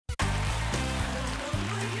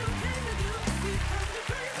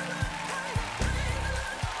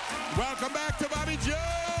Welcome back to Bobby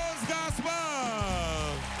Jones Gospel.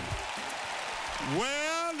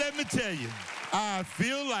 Well, let me tell you, I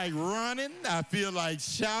feel like running. I feel like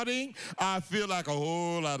shouting. I feel like a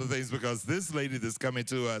whole lot of things because this lady that's coming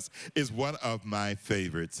to us is one of my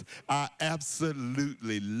favorites. I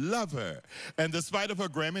absolutely love her. And despite of her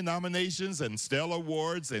Grammy nominations and Stellar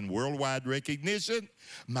Awards and worldwide recognition,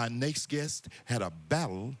 my next guest had a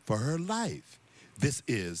battle for her life. This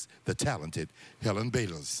is the talented Helen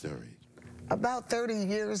Baylor's story. About 30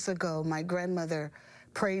 years ago, my grandmother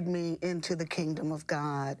prayed me into the kingdom of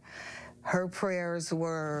God. Her prayers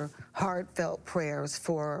were heartfelt prayers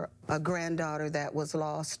for a granddaughter that was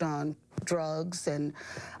lost on drugs and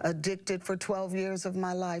addicted for 12 years of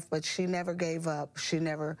my life, but she never gave up. She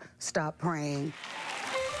never stopped praying.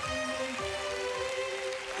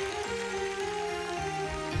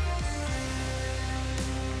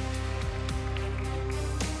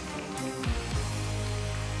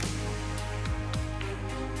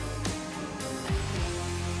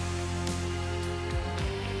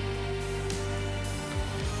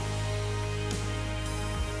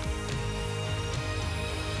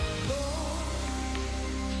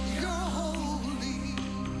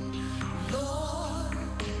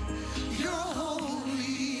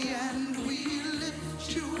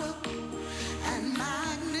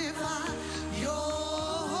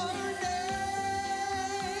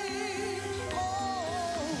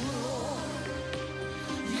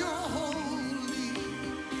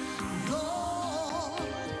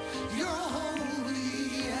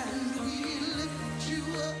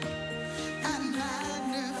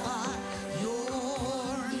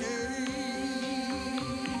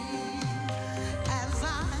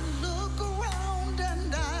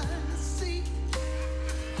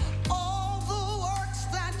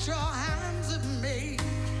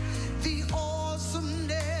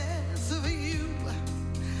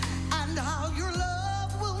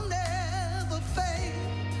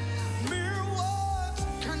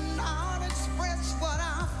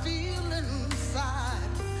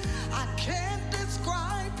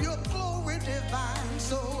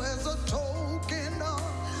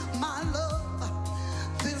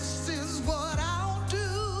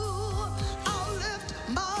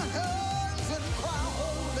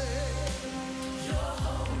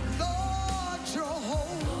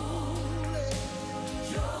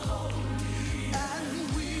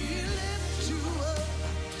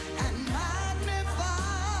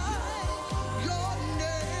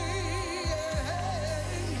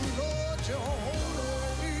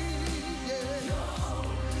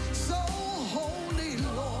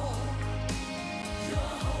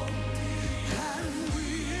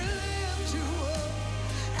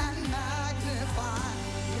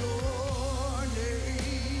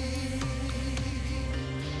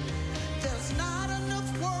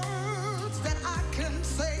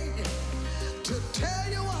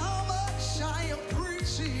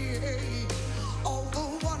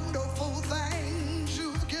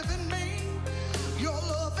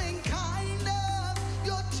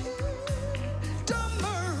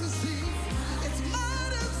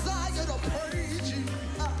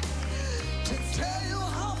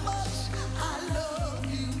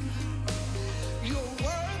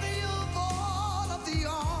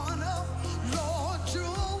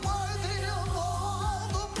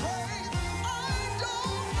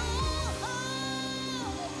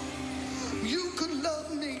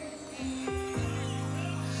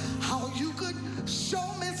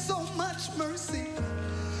 Mercy,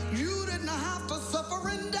 you didn't have to suffer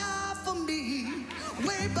and die for me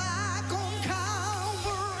way back on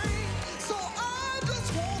Calvary. So I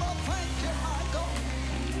just want to thank you, my God.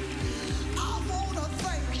 I want to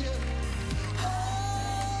thank you.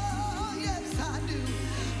 Oh, yes, I do.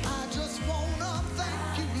 I just want to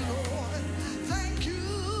thank you, Lord. Thank you.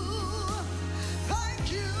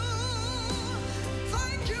 Thank you.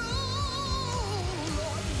 Thank you,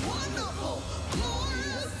 Lord. Wonderful,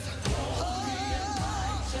 glorious.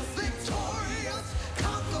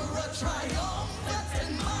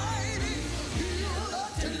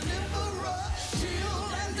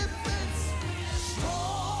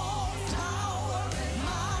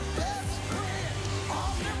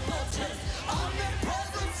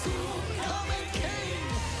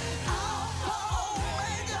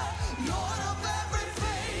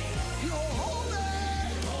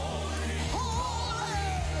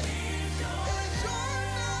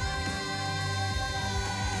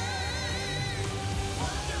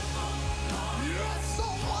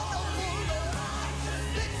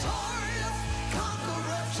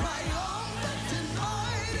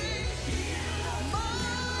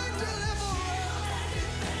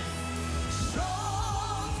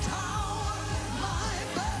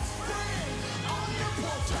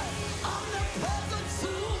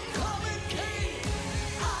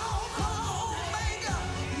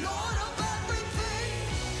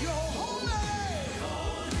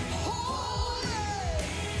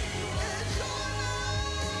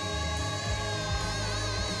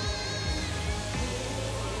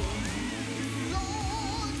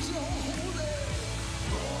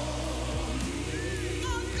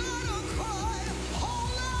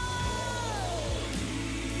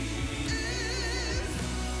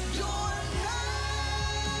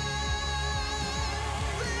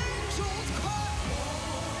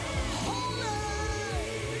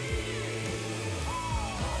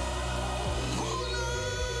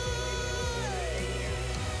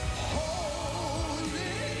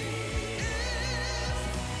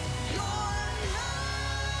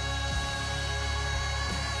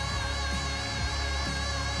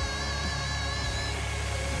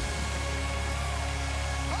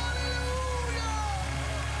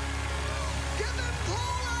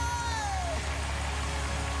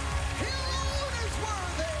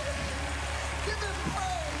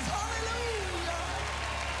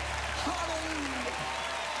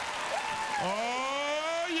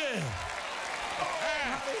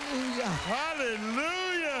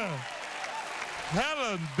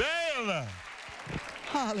 Helen Baylor.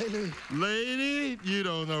 Hallelujah. Lady, you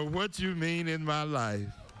don't know what you mean in my life.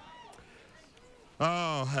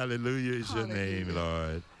 Oh, hallelujah is your name,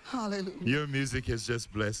 Lord. Hallelujah. Your music has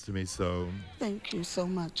just blessed me so. Thank you so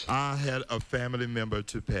much. I had a family member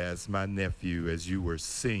to pass, my nephew, as you were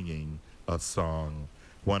singing a song,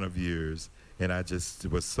 one of yours, and I just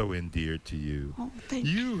was so endeared to you. Oh, thank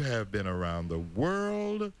you. You have been around the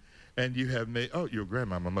world, and you have made, oh, your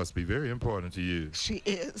grandmama must be very important to you. She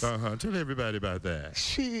is. Tell everybody about that.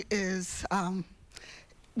 She is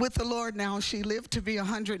with the Lord now. She lived to be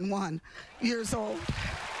 101 years old.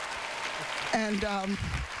 And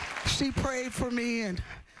she prayed for me and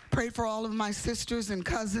prayed for all of my sisters and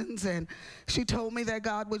cousins. And she told me that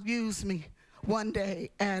God would use me one day.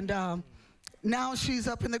 And now she's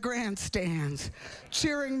up in the grandstands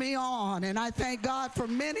cheering me on. And I thank God for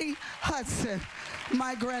Minnie Hudson,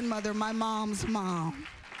 my grandmother, my mom's mom.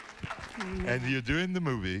 And you're doing the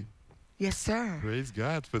movie. Yes, sir. Praise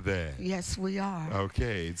God for that. Yes, we are.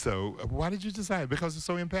 Okay, so why did you decide? Because it's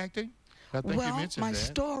so impacting? I think you mentioned my that.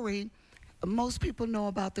 story, most people know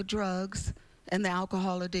about the drugs and the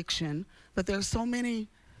alcohol addiction, but there's so many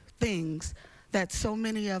things that so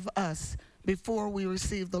many of us, before we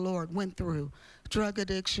received the Lord, went through. Drug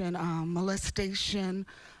addiction, molestation,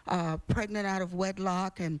 pregnant out of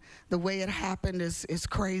wedlock, and the way it happened is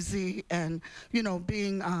crazy. And, you know,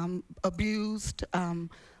 being abused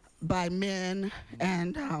by men,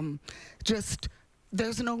 and just,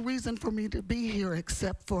 there's no reason for me to be here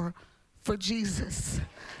except for Jesus.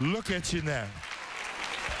 Look at you now.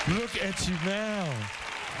 Look at you now.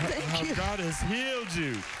 Thank you. God has healed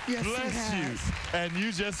you, Yes, He blessed you, has. and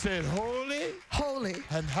you just said, holy, Holy.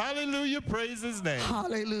 and hallelujah, praise his name.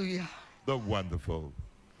 Hallelujah. The wonderful,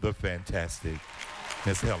 the fantastic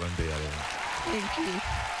Miss Helen Baylor. Thank you.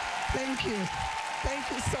 Thank you. Thank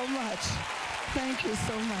you so much. Thank you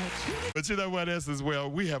so much. But you know what else as well?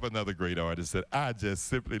 We have another great artist that I just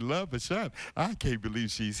simply love, Bashan. I can't believe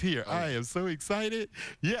she's here. I am so excited.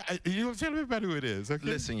 Yeah, you know, tell everybody who it is, okay?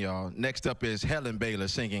 Listen, y'all. Next up is Helen Baylor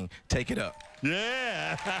singing Take It Up.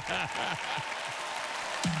 Yeah.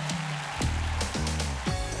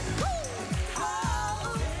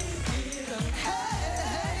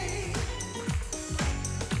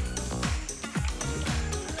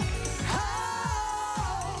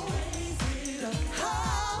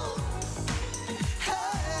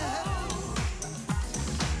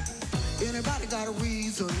 Anybody got a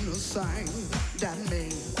reason to sing that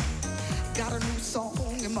name? Got a new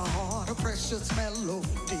song in my heart, a precious melody.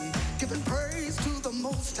 Giving praise to the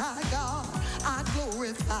Most High God, I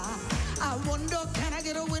glorify. I wonder, can I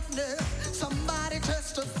get a witness? Somebody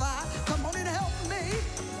testify. Come on and help me.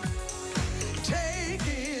 Take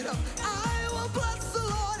it up. I will bless the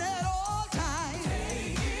Lord at all times.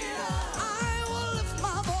 Take it up. I will lift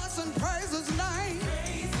my voice and praise his name.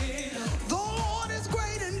 Praise it up. The Lord is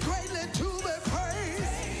great and greatly to be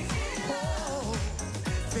praised. Oh,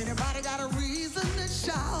 if anybody got a reason to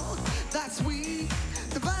shout, that's we.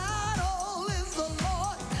 The battle is the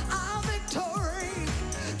Lord, our victory.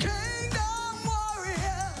 Kingdom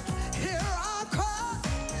warrior, hear our cry.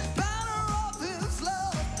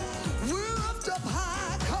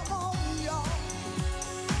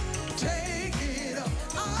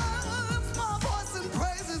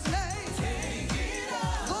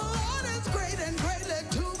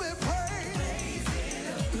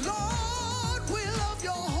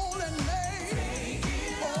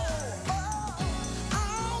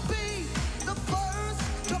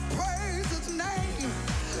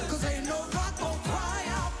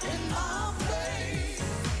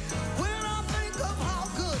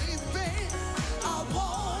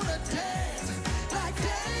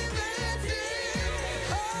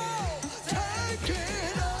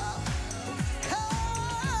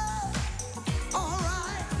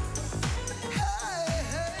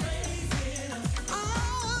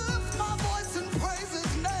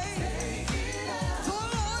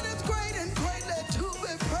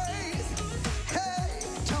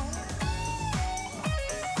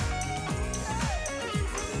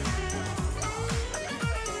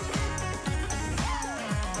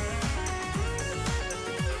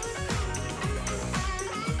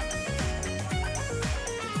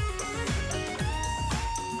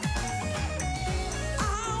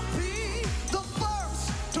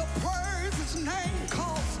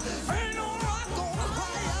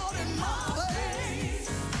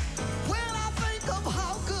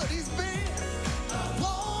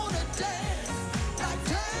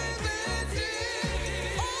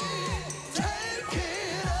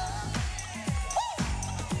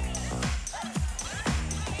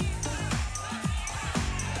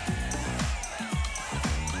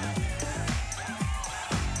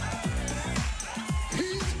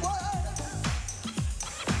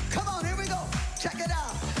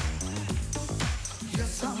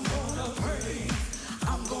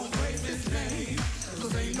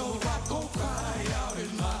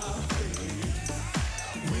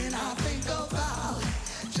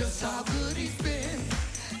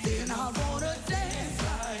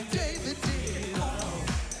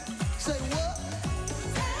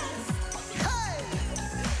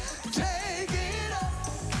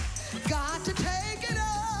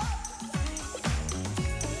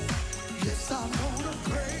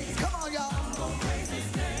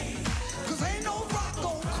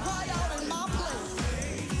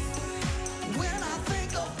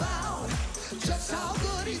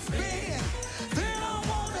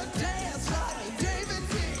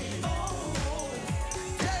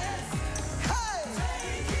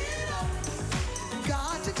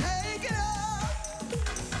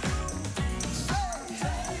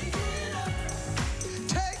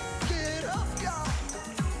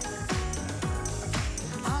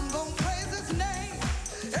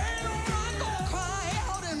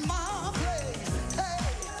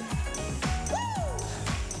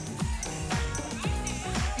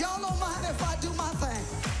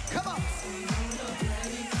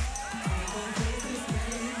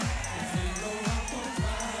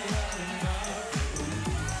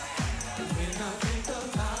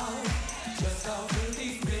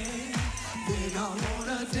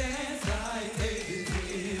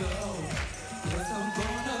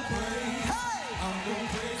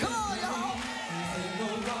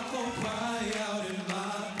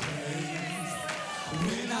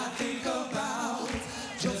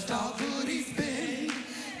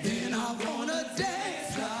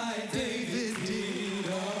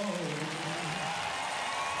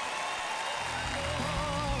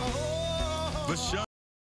 But